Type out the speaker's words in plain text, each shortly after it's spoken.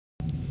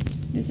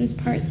This is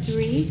part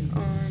 3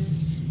 on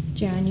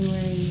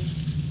January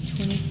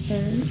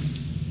 23rd.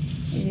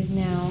 It is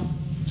now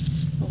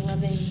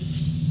 11.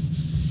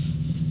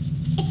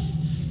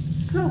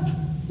 Help,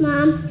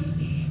 Mom.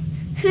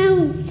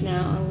 Help. It's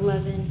now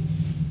 11.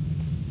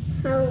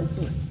 Help.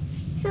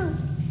 Help.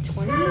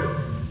 20.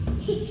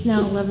 It's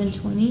now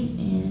 11:20,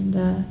 and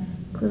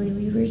Quilly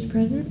Weaver's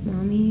present.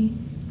 Mommy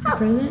is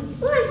present,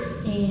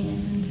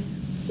 and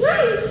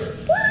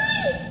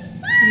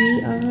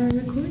we are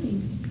recording.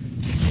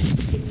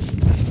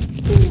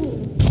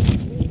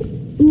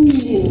 Ooh, you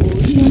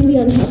want to be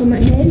on top of my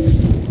head?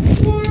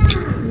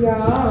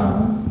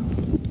 Yeah.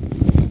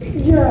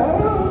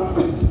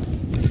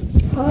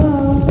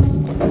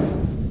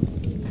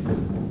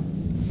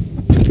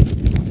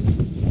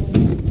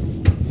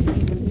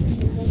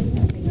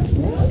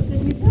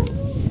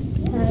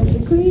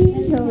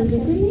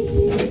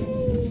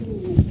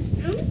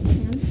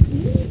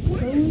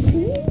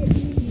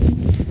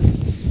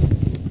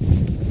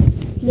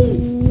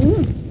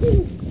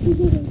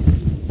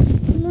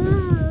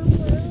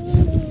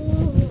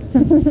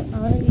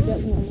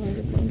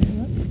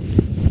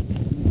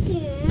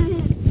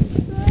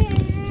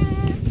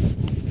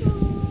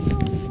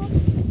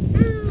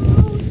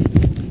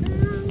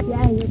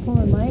 Yeah, you're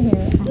pulling my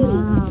hair.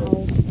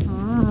 Ow,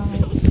 ow.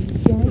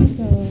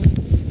 Gentle.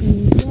 Be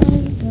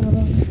gentle.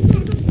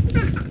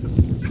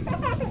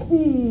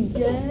 Be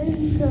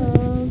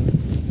gentle.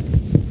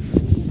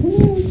 Come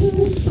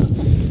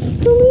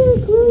here,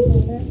 Quilly.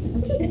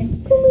 Okay.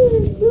 Come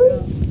here, Quilly.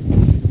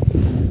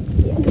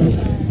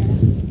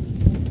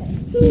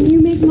 Can you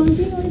make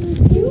monkey noises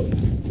too?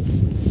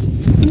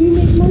 Can you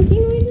make monkey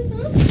noises,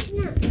 huh?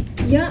 No.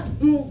 Yeah.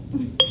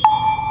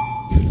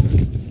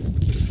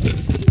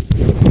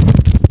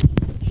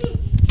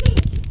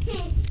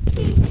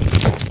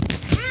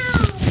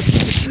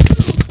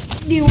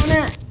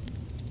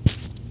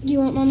 Do you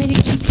want Mommy to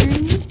keep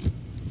carrying you?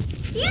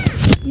 Yeah.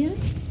 Yeah?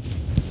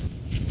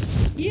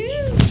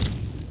 Yeah.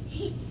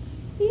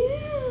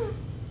 Yeah.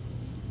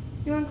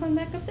 You want to climb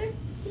back up there?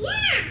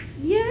 Yeah.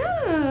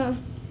 Yeah.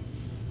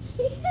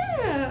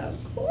 Yeah,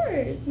 of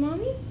course,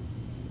 Mommy.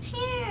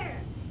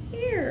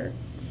 Here.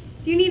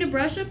 Do you need a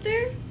brush up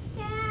there?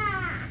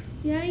 Yeah.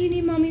 Yeah, you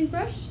need Mommy's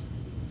brush?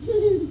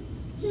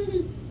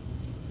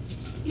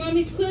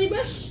 Mommy's Quilly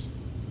brush?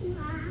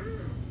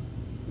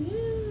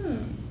 Yeah.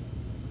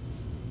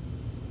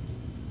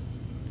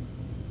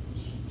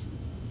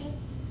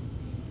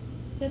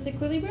 Is that the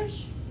Quilly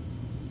brush?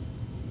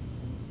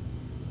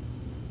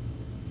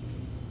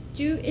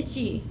 Ju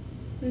itchy.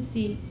 Let's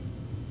see.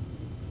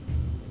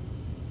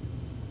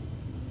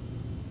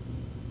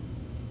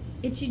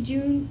 Itchy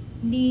June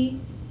Lee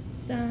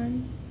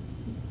San.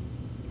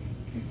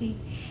 Let's see.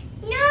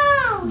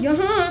 No.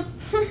 Yeah.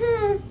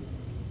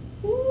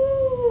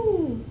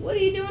 Woo! What are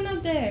you doing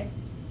up there?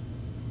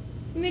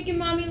 You're making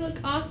Mommy look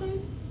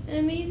awesome and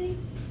amazing?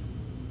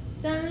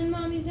 Styling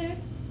Mommy's hair?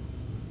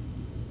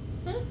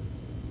 Huh?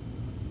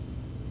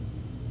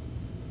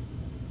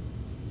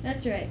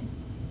 That's right.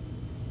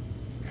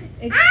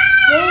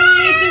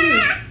 Exfoliate the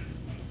root.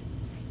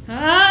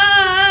 Ah!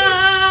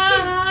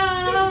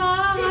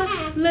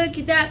 Look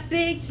at that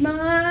big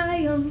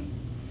smile.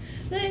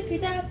 Look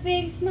at that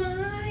big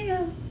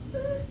smile.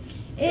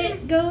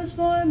 It goes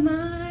for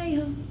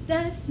miles.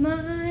 That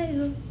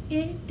smile,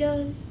 it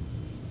does.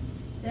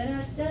 Da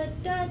da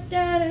da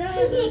da da da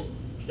da.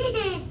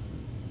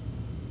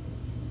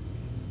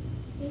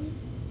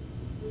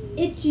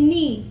 Itchy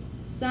knee,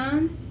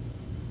 san.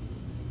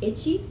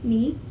 Itchy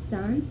knee,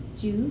 san,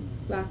 ju,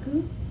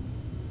 raku.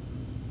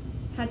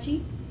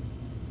 Hachi,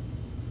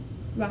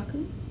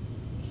 raku.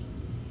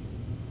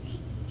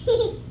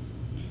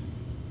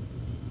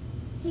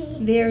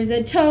 There's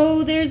a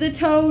toe,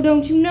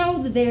 don't you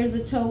know that there's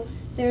a toe?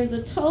 There's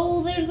a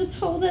toe,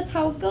 that's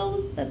how it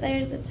goes. That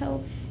there's a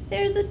toe,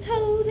 there's a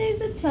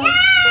toe.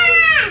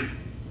 Yeah!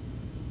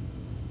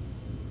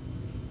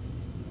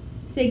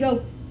 Say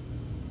go.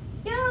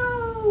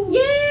 No.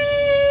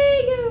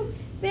 Yay, go.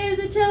 There's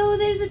a toe,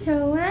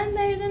 and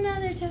there's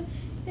another toe.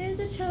 There's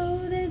a toe,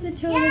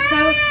 that's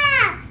how it.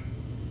 Yeah.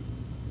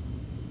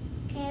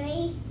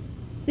 Carrie.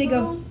 Say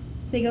go.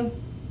 Say go.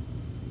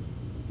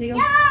 Say go.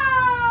 No.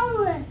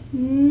 Mwah.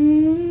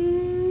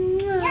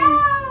 No.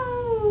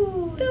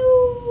 Go.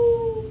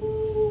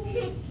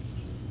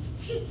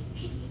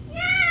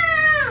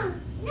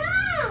 No.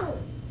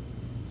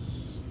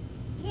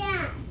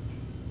 Yeah.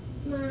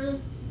 Mom.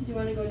 Do you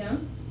want to go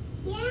down?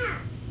 Yeah.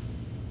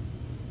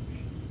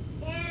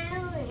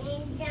 Down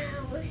and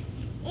down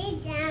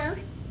and down.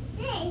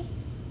 Stay.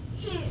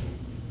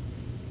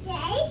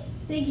 Stay.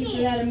 Thank you for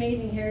that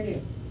amazing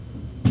hairdo.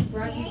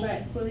 Brought to you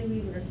by Quilly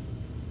Weaver.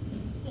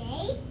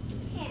 Stay.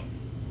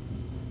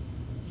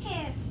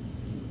 Here.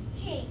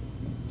 Ching.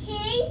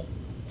 Ching.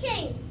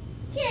 Ching.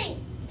 Ching.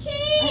 I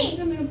Ching. think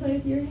I'm going to play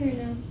with your hair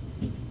now.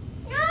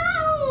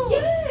 No.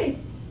 Yes!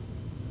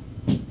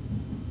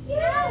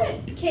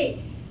 Yes!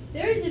 Okay,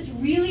 there's this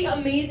really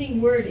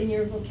amazing word in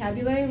your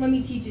vocabulary. Let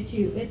me teach it to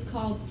you. It's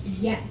called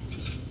yes.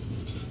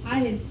 I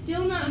have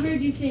still not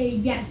heard you say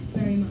yes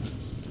very much.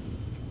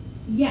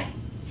 Yes.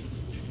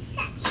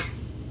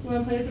 You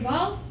want to play with the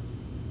ball?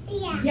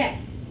 Yeah.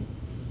 Yes.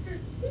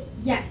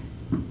 Yes.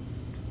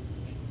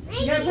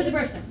 You gotta put the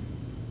brush down.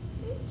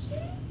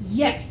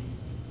 Yes.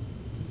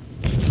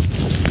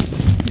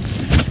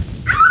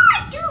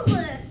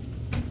 Door.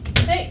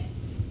 Hey.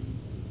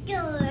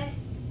 Door.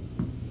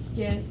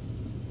 Yes.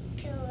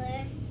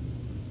 Door.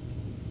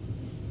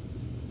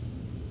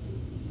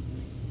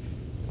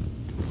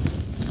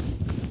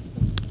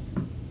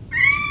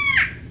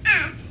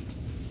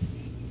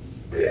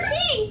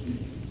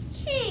 Chain.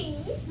 Chain.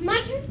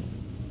 My turn.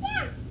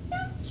 Yeah. No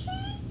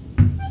chain.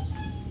 My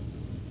chain.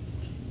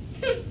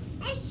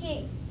 I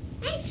chain.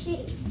 I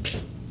chain.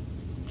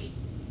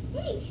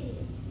 I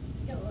chain.